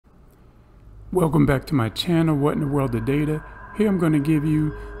Welcome back to my channel, What in the World of Data. Here I'm going to give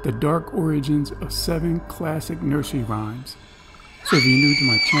you the dark origins of 7 classic nursery rhymes. So if you're new to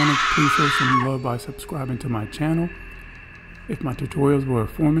my channel, please show some love by subscribing to my channel. If my tutorials were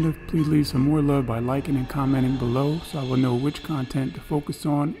informative, please leave some more love by liking and commenting below so I will know which content to focus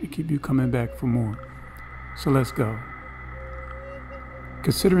on and keep you coming back for more. So let's go.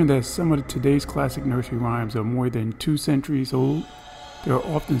 Considering that some of today's classic nursery rhymes are more than 2 centuries old, there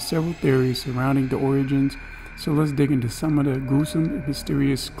are often several theories surrounding the origins, so let's dig into some of the gruesome and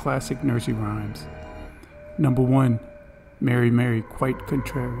mysterious classic nursery rhymes. Number 1. Mary, Mary, quite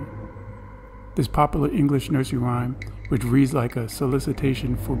contrary. This popular English nursery rhyme, which reads like a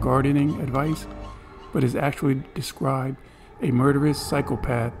solicitation for gardening advice, but is actually described a murderous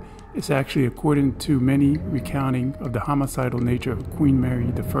psychopath, is actually, according to many, recounting of the homicidal nature of Queen Mary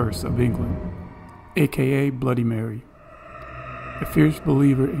I of England, aka Bloody Mary. A fierce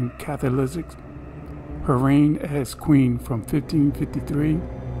believer in Catholicism, her reign as queen from 1553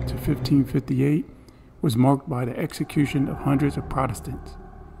 to 1558 was marked by the execution of hundreds of Protestants.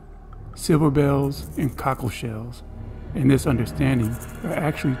 Silver bells and cockleshells, in this understanding, are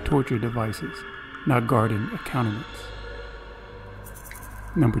actually torture devices, not garden accoutrements.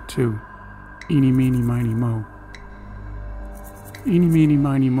 Number 2. Eeny, meeny, miny, mo. Eeny, meeny,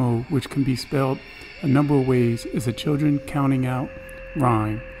 miny, mo, which can be spelled a number of ways, is a children counting out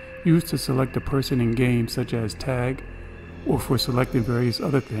rhyme used to select a person in games such as tag or for selecting various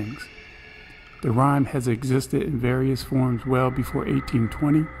other things. The rhyme has existed in various forms well before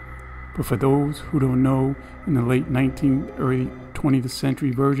 1820, but for those who don't know, in the late 19th, early 20th century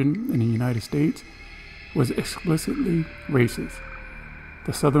version in the United States was explicitly racist.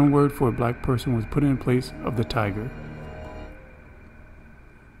 The southern word for a black person was put in place of the tiger.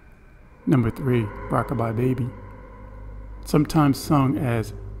 Number 3. Rockabye Baby. Sometimes sung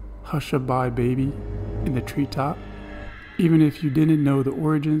as Hush-a-bye Baby in the treetop. Even if you didn't know the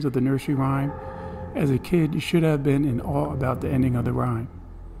origins of the nursery rhyme, as a kid you should have been in awe about the ending of the rhyme.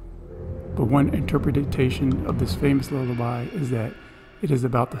 But one interpretation of this famous lullaby is that it is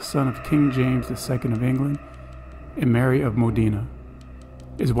about the son of King James II of England and Mary of Modena.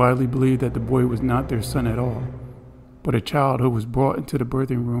 It is widely believed that the boy was not their son at all, but a child who was brought into the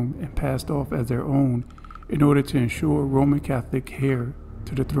birthing room and passed off as their own in order to ensure Roman Catholic heir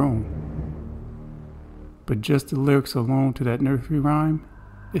to the throne. But just the lyrics alone to that nursery rhyme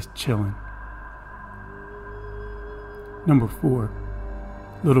is chilling. Number 4.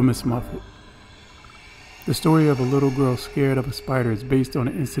 Little Miss Muffet. The story of a little girl scared of a spider is based on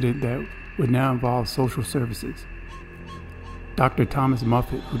an incident that would now involve social services. Dr. Thomas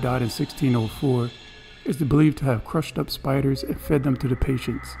Muffet, who died in 1604, is believed to have crushed up spiders and fed them to the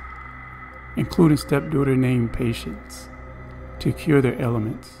patients, including stepdaughter named Patience, to cure their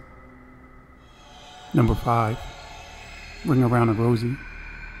ailments. Number 5. Ring Around the Rosie.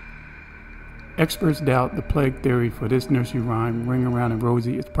 Experts doubt the plague theory for this nursery rhyme. Ring Around the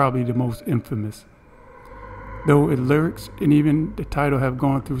Rosie is probably the most infamous. Though its lyrics and even the title have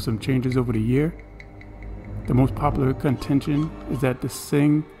gone through some changes over the year, the most popular contention is that the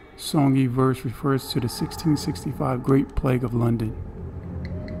sing-songy verse refers to the 1665 Great Plague of London.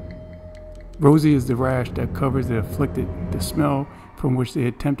 Rosie is the rash that covers the afflicted, the smell from which they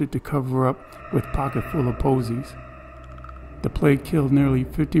attempted to cover up with pocket full of posies. The plague killed nearly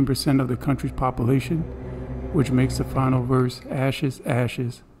 15% of the country's population, which makes the final verse, ashes,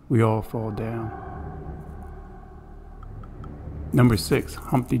 ashes, we all fall down. Number 6.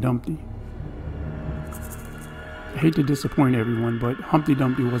 Humpty Dumpty. I hate to disappoint everyone, but Humpty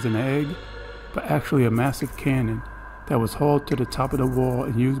Dumpty was an egg, but actually a massive cannon that was hauled to the top of the wall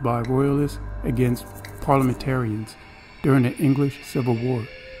and used by royalists against parliamentarians during the English Civil War.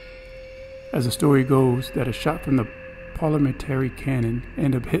 As the story goes, that a shot from the parliamentary cannon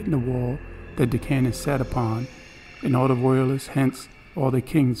ended up hitting the wall that the cannon sat upon, and all the royalists, hence all the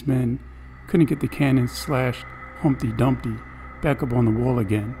king's men, couldn't get the cannon slashed Humpty Dumpty back up on the wall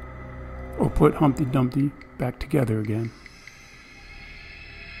again, or put Humpty Dumpty back together again.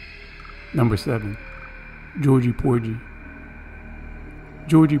 Number 7. Georgie Porgy.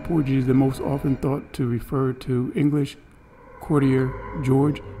 Georgie Porgy is the most often thought to refer to English courtier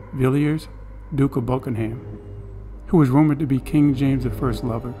George Villiers, Duke of Buckingham, who was rumored to be King James I's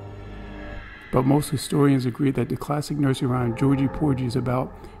lover. But most historians agree that the classic nursery rhyme Georgie Porgy is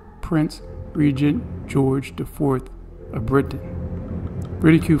about Prince Regent George IV of Britain.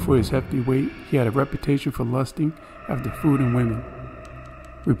 Ridiculed for his hefty weight, he had a reputation for lusting after food and women.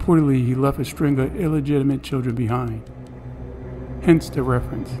 Reportedly, he left a string of illegitimate children behind. Hence the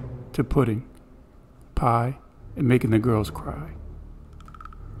reference to pudding, pie, and making the girls cry.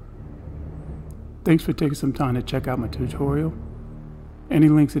 Thanks for taking some time to check out my tutorial. Any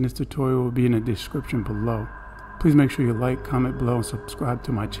links in this tutorial will be in the description below. Please make sure you like, comment below, and subscribe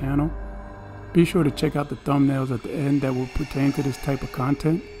to my channel. Be sure to check out the thumbnails at the end that will pertain to this type of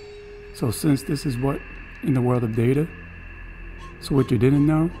content. So since this is what in the world of data, so what you didn't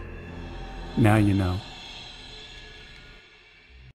know, now you know.